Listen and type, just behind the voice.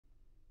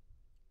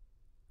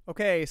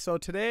Okay, so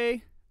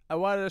today I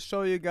wanted to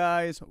show you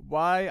guys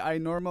why I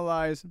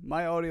normalize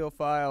my audio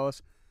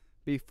files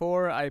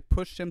before I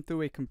push them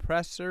through a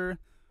compressor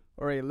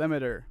or a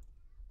limiter.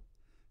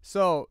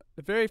 So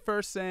the very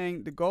first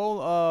thing, the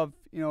goal of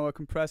a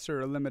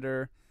compressor or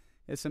limiter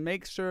is to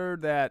make sure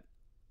that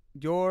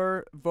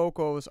your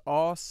vocals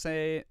all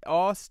stay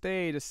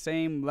the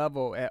same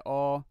level at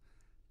all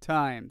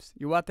times.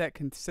 You want that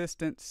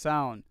consistent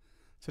sound.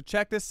 So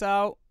check this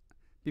out.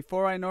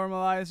 Before I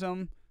normalize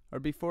them, or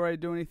before I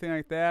do anything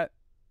like that,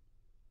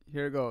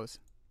 here it goes.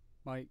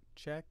 Mic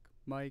check,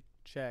 mic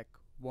check.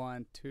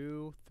 1,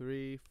 2,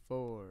 3,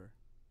 4.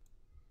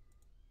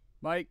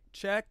 Mic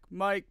check,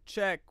 mic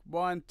check.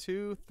 1,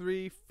 2,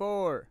 3,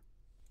 4.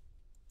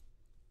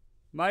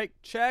 Mic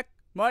check,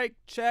 mic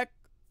check.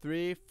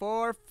 3,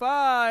 4,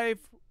 5,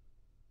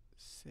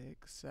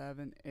 6,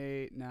 7,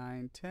 8,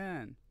 9,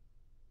 10.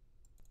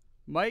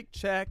 Mic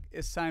check.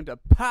 It's time to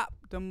pop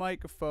the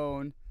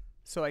microphone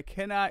so I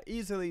cannot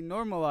easily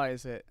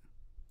normalize it.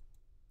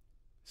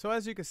 So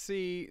as you can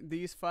see,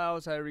 these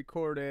files I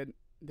recorded,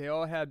 they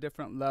all have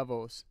different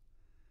levels.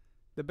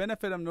 The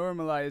benefit of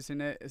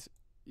normalizing it is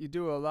you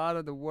do a lot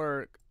of the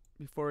work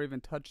before even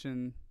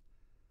touching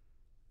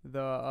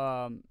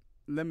the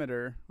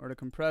limiter or the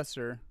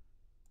compressor.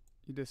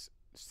 You just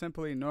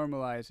simply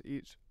normalize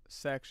each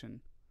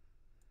section.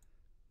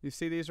 You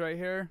see these right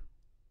here?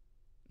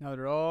 Now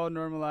they're all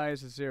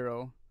normalized to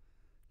 0.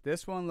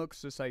 This one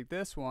looks just like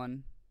this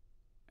one,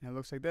 and it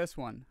looks like this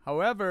one.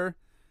 However,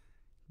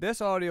 this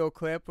audio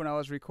clip, when I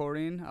was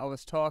recording, I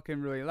was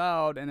talking really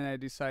loud and then I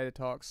decided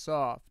to talk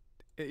soft.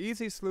 An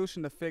easy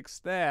solution to fix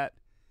that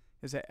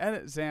is to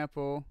edit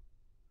example,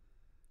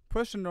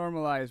 push the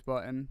normalize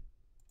button,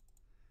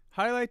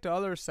 highlight the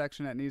other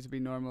section that needs to be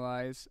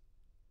normalized,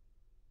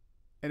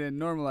 and then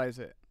normalize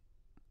it.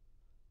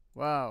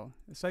 Wow,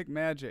 it's like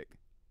magic.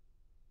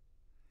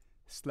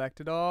 Select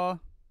it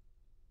all,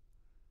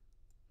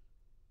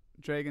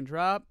 drag and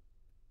drop,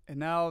 and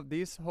now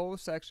these whole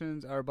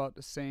sections are about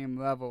the same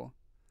level.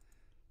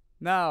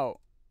 Now,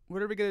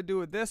 what are we going to do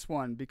with this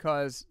one?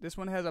 Because this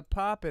one has a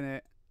pop in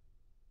it.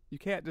 You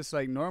can't just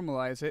like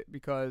normalize it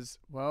because,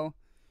 well,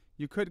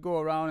 you could go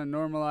around and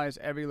normalize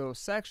every little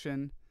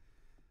section.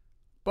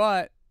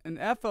 But in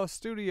FL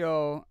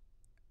Studio,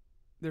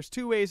 there's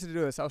two ways to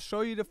do this. I'll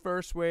show you the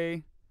first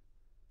way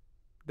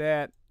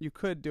that you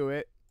could do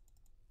it.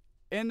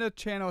 In the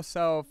channel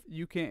itself,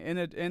 you can,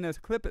 in the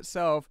clip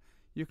itself,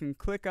 you can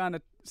click on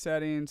the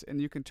settings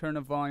and you can turn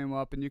the volume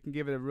up and you can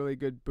give it a really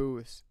good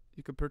boost.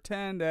 You could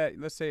pretend that,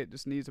 let's say it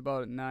just needs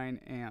about a 9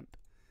 amp,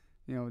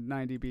 9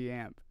 dB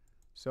amp.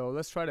 So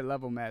let's try to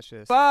level match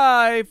this.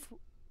 5,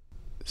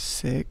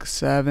 6,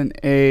 7,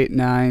 8,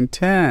 9,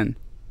 10.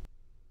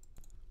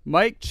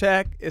 Mic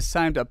check. It's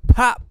time to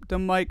pop the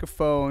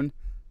microphone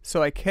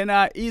so I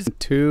cannot easily.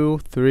 2,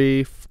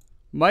 3, 4.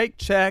 Mic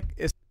check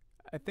is.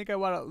 I think I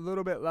want it a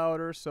little bit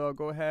louder, so I'll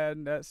go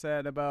ahead. That's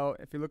at about,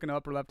 if you look in the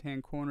upper left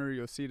hand corner,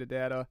 you'll see the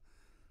data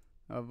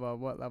of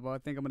what level. I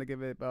think I'm going to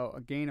give it about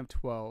a gain of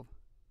 12.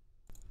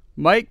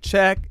 Mic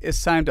check.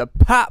 It's time to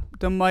pop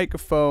the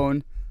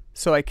microphone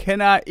so I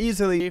cannot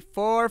easily.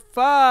 4,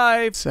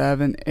 5,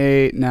 7,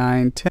 8,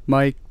 9, 10.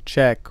 Mic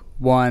check.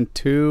 1,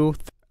 2,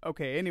 3.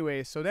 Okay,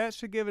 anyway, so that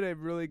should give it a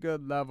really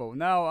good level.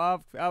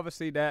 Now,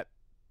 obviously, that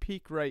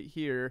peak right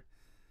here,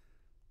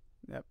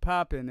 that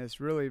pop-in is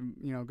really,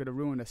 going to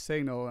ruin the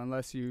signal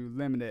unless you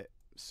limit it.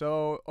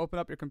 So open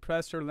up your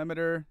compressor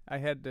limiter. I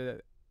had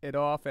it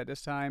off at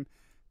this time.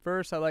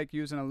 First, I like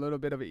using a little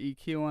bit of an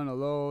EQ on the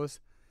lows.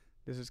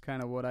 This is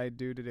kind of what I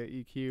do to the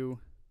EQ.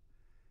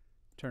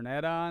 Turn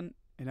that on,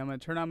 and I'm going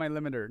to turn on my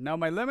limiter. Now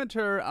my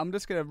limiter, I'm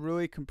just going to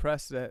really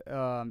compress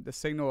the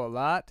signal a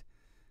lot.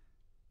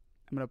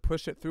 I'm going to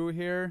push it through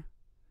here.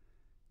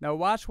 Now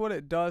watch what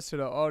it does to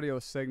the audio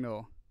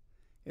signal.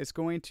 It's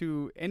going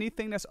to,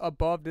 anything that's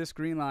above this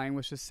green line,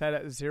 which is set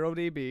at 0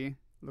 dB,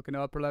 look in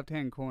the upper left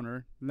hand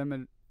corner,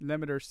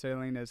 limiter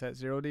setting is at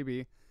 0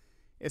 dB,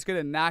 it's going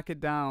to knock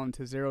it down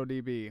to 0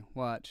 dB.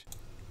 Watch.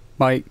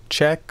 Mic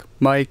check,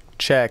 mic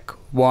check.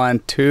 1,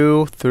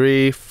 2,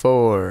 3,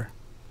 4.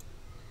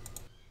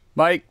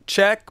 Mic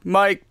check,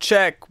 mic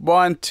check.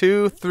 1,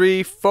 2,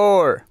 3,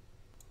 4.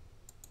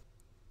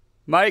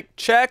 Mic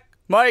check,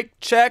 mic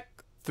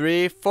check.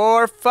 3,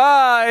 4,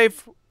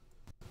 5.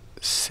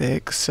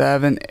 6,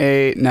 7,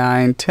 8,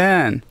 9,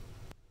 10.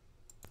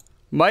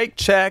 Mic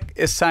check.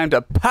 It's time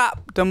to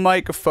pop the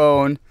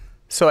microphone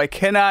so I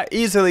cannot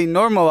easily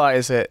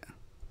normalize it.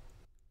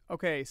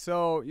 Okay,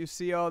 so you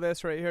see all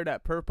this right here,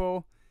 that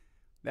purple?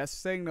 That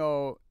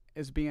signal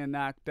is being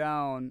knocked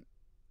down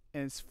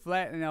and it's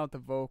flattening out the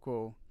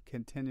vocal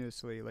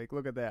continuously. Like,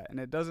 look at that. And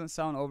it doesn't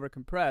sound over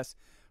compressed.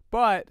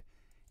 But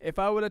if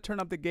I would have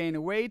turned up the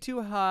gain way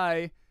too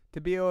high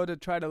to be able to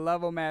try to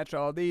level match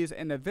all these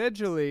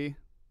individually,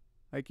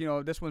 like,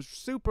 this one's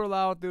super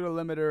loud through the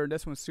limiter,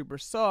 this one's super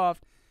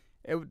soft,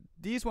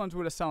 these ones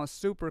would have sounded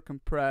super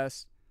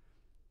compressed,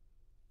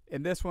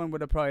 and this one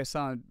would have probably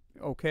sounded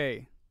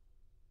okay.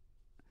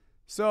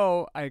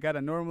 So I got to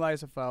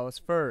normalize the files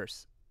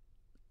first.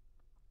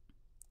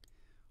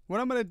 What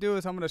I'm going to do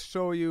is I'm going to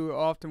show you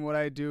often what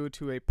I do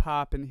to a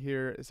pop in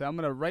here is I'm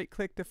going to right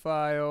click the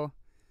file.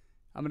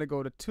 I'm going to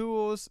go to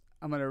tools.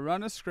 I'm going to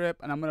run a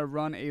script and I'm going to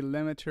run a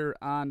limiter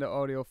on the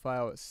audio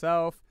file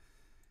itself.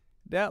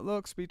 That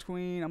looks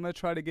between, I'm going to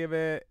try to give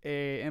it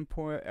a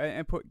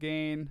input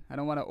gain. I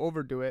don't want to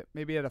overdo it.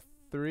 Maybe at a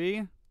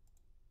 3.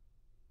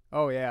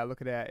 Oh yeah,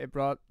 look at that. It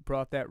brought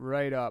that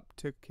right up.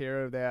 Took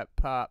care of that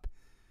pop.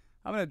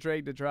 I'm going to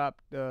drag to drop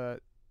the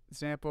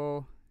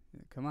sample.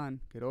 Come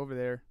on, get over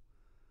there.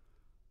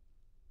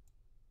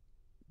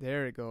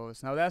 There it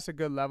goes. Now that's a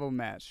good level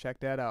match.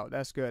 Check that out.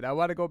 That's good. I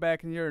want to go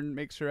back in here and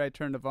make sure I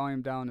turn the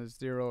volume down to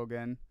 0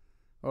 again.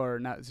 Or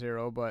not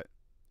 0, but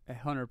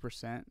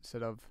 100%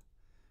 instead of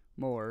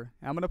more.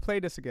 I'm going to play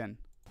this again.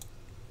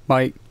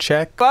 Mic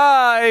check.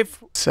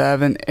 5,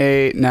 7,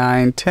 8,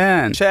 9,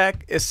 10.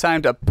 Check. It's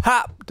time to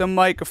pop the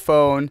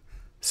microphone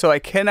so I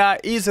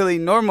cannot easily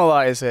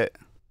normalize it.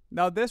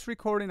 Now this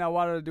recording I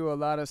wanted to do a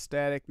lot of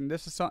static, and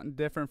this is something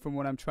different from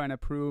what I'm trying to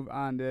prove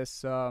on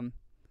this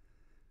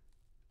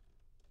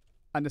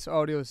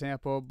audio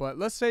sample. But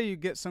let's say you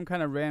get some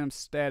kind of random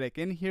static.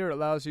 In here it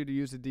allows you to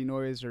use a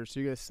denoiser. So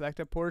you're going to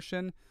select a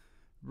portion,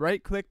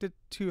 right click the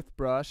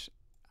toothbrush,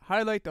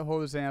 highlight the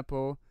whole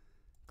sample,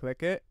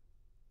 click it.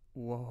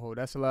 Whoa,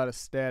 that's a lot of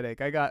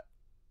static. I got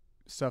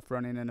stuff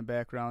running in the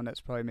background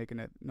that's probably making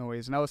it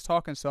noise. And I was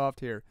talking soft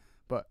here,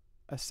 but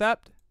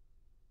accept.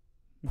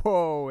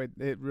 Whoa,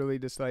 it really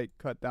just like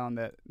cut down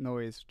that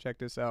noise. Check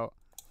this out.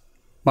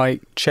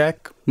 Mic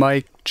check,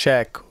 mic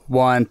check.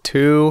 1,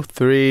 2,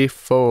 3,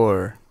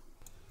 4.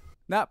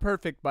 Not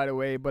perfect, by the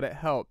way, but it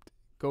helped.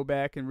 Go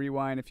back and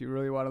rewind if you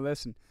really want to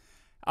listen.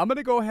 I'm going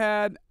to go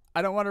ahead.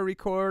 I don't want to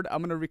record. I'm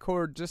going to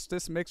record just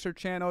this mixer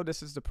channel.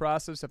 This is the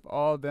process of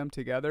all of them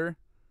together.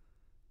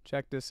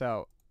 Check this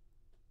out.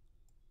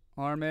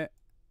 Arm it.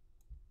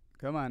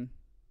 Come on.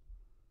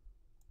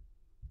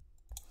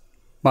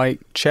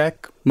 Mic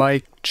check,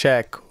 mic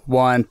check.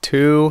 1,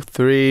 2,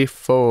 3,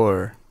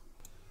 4.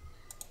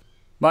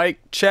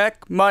 Mic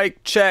check,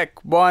 mic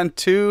check. 1,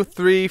 2,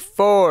 3,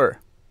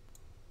 4.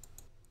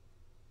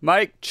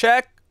 Mic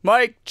check,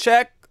 mic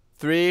check.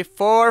 3,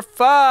 4,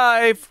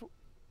 5.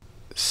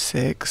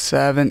 6,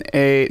 7,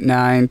 8,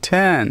 9,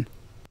 10.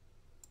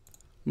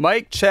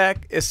 Mic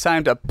check. It's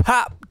time to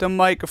pop the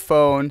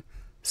microphone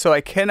so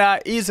I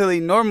cannot easily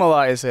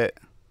normalize it.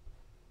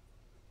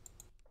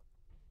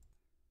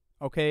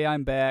 Okay,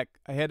 I'm back.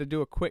 I had to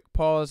do a quick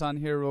pause on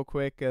here real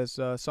quick as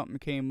something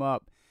came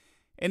up.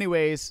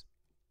 Anyways,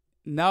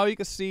 now you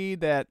can see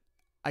that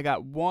I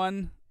got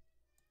one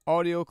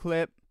audio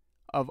clip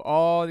of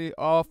all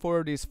 4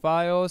 of these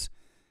files,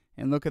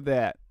 and look at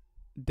that.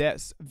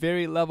 That's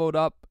very leveled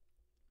up.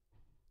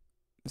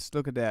 Let's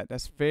look at that.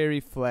 That's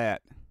very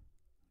flat.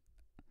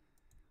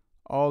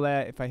 All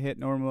that, if I hit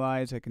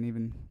normalize, I can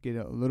even get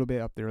a little bit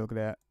up there. Look at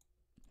that.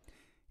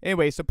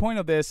 Anyways, the point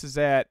of this is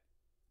that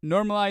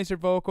normalize your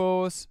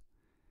vocals.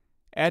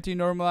 After you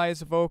normalize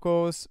the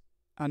vocals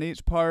on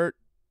each part,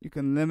 you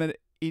can limit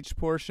each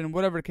portion,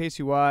 whatever the case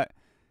you want.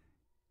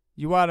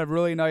 You want a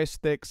really nice,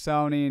 thick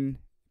sounding,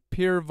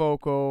 pure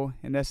vocal,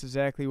 and that's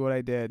exactly what I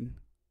did.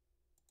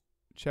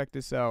 Check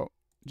this out.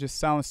 Just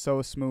sounds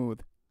so smooth.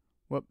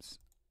 Whoops.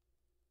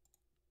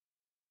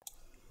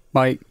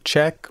 Mic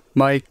check,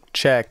 mic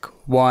check.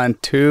 1,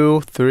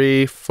 2,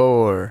 3,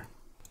 4.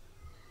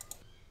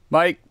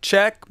 Mic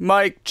check,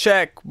 mic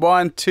check.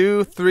 1,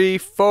 2, 3,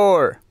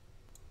 4.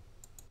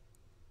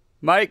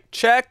 Mic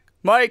check,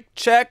 mic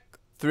check.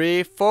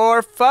 3,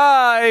 4,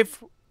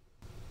 5.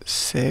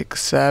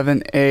 6,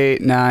 7,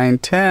 8, 9,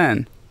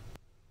 10.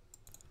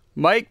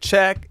 Mic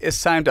check.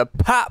 It's time to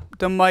pop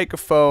the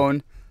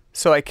microphone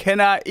so I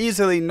cannot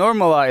easily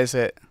normalize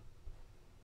it.